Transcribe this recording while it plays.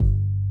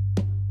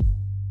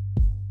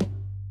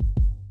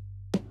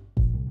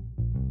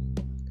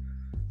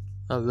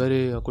A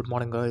very good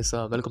morning, guys.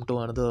 Welcome to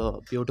another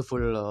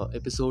beautiful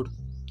episode.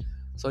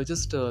 So, I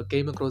just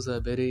came across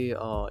a very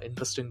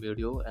interesting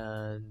video,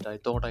 and I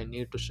thought I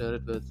need to share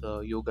it with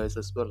you guys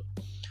as well.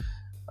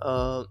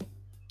 Uh,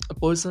 a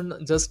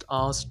person just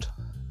asked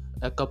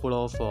a couple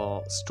of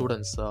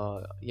students,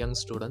 young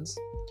students,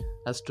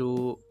 as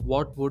to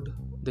what would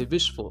they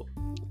wish for,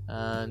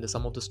 and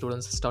some of the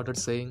students started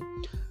saying,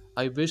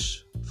 "I wish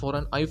for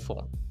an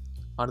iPhone."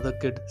 Another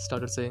kid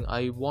started saying,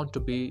 "I want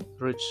to be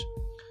rich."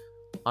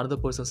 Another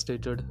person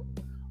stated,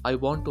 "I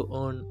want to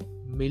earn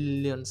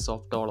millions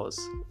of dollars."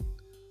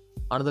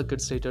 Another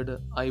kid stated,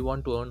 "I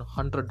want to earn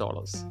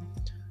 $100."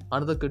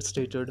 Another kid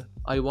stated,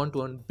 "I want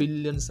to earn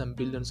billions and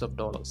billions of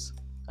dollars."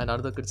 And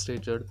another kid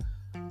stated,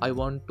 "I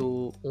want to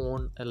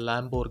own a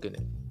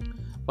Lamborghini."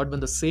 But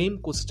when the same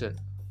question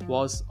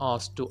was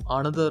asked to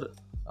another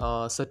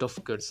set of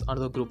kids,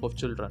 another group of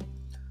children,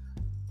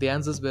 the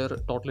answers were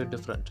totally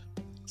different.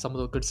 Some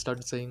of the kids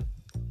started saying,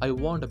 "I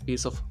want a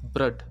piece of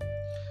bread."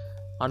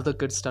 Another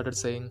kid started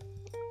saying,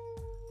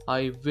 "I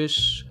wish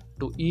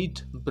to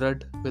eat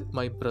bread with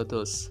my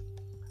brothers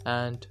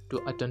and to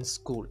attend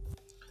school."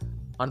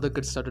 Another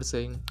kid started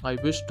saying, "I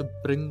wish to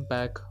bring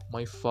back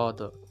my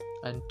father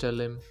and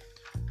tell him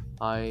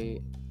I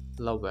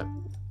love him."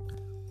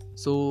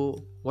 So,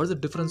 what is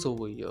the difference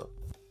over here?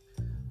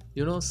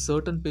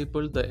 Certain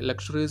people, the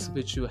luxuries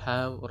which you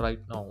have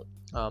right now,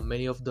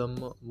 many of them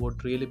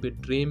would really be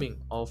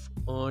dreaming of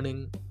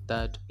earning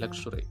that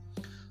luxury.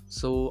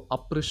 So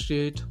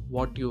appreciate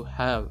what you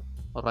have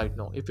right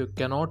now. If you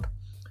cannot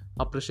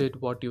appreciate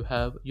what you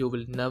have, you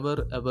will never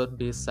ever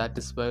be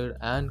satisfied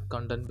and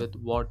content with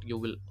what you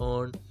will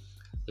earn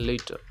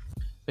later.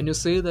 When you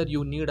say that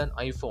you need an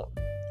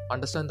iPhone,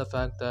 understand the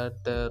fact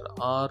that there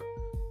are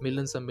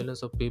millions and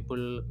millions of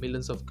people,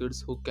 millions of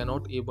kids who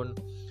cannot even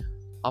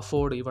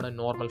afford even a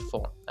normal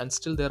phone, and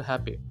still they're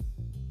happy.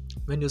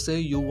 When you say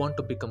you want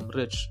to become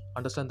rich,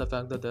 understand the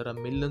fact that there are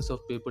millions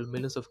of people,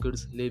 millions of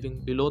kids living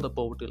below the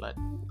poverty line,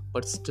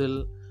 but still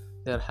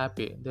they are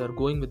happy, they are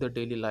going with their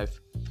daily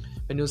life.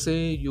 When you say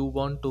you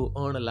want to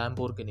earn a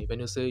Lamborghini, when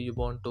you say you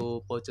want to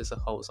purchase a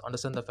house,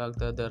 understand the fact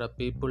that there are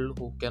people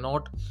who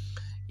cannot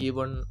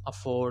even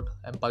afford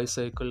a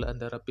bicycle,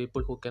 and there are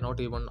people who cannot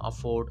even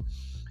afford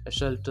a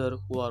shelter,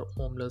 who are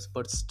homeless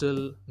but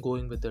still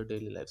going with their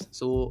daily lives.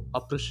 So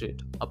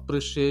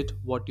appreciate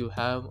what you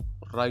have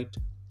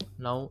right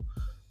now,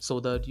 so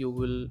that you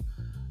will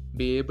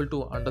be able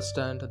to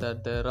understand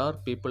that there are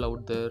people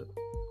out there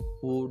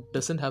who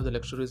doesn't have the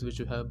luxuries which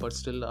you have but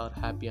still are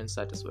happy and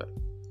satisfied.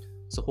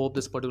 So hope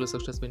this particular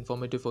section has been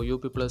informative for you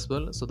people as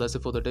well. So that's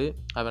it for the day.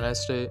 Have a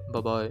nice day. Bye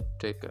bye.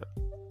 Take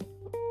care.